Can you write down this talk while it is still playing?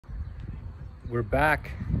we're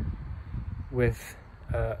back with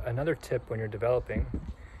another tip when you're developing.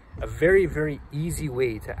 A very, very easy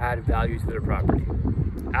way to add value to their property.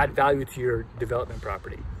 Add value to your development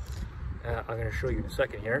property. I'm going to show you in a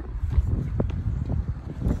second here.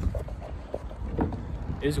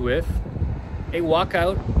 Is with a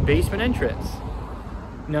walkout basement entrance.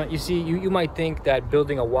 Now, you see, you might think that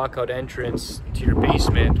building a walkout entrance to your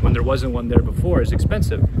basement when there wasn't one there before is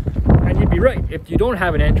expensive. And you'd be right. If you don't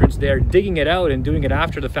have an entrance there, digging it out and doing it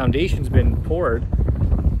after the foundation's been poured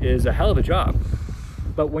is a hell of a job.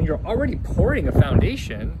 But when you're already pouring a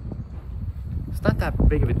foundation, it's not that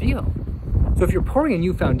big of a deal. So if you're pouring a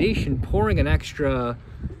new foundation, pouring an extra,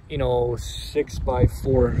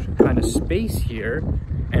 6x4 kind of space here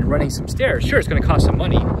and running some stairs, sure, it's going to cost some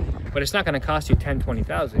money, but it's not going to cost you 10,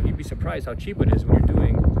 20,000. You'd be surprised how cheap it is when you're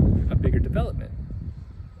doing a bigger development.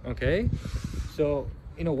 Okay, so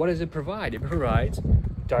what does it provide? It provides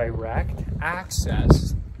direct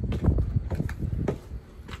access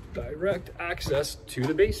to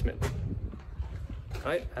the basement,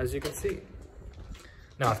 right? As you can see.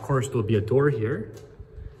 Now, of course, there'll be a door here,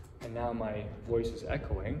 and now my voice is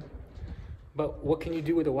echoing. But what can you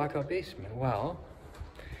do with a walkout basement? Well,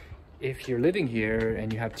 if you're living here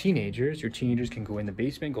and you have teenagers, your teenagers can go in the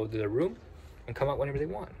basement, go to their room, and come out whenever they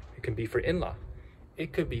want. It can be for in-law.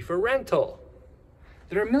 It could be for rental.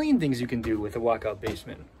 There are a million things you can do with a walkout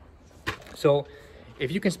basement. So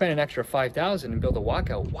if you can spend an extra $5,000 and build a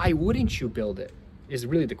walkout, why wouldn't you build it? Is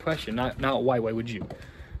really the question, not why would you?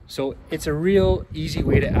 So it's a real easy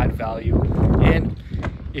way to add value. And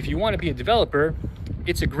if you want to be a developer,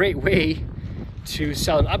 it's a great way to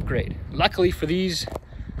sell an upgrade. Luckily for these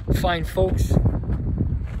fine folks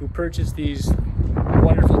who purchased these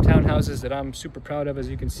wonderful townhouses that I'm super proud of, as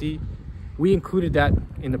you can see, we included that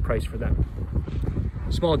in the price for them.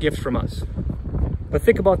 Small gift from us. But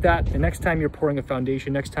think about that the next time you're pouring a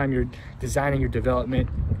foundation, next time you're designing your development,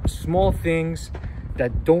 small things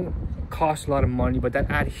that don't cost a lot of money, but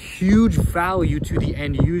that add huge value to the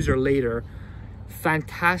end user later.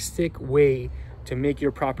 Fantastic way to make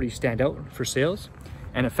your property stand out for sales,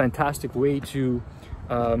 and a fantastic way to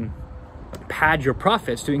pad your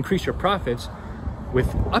profits, to increase your profits with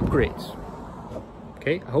upgrades.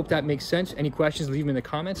 Okay, I hope that makes sense. Any questions, leave them in the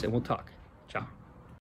comments and we'll talk.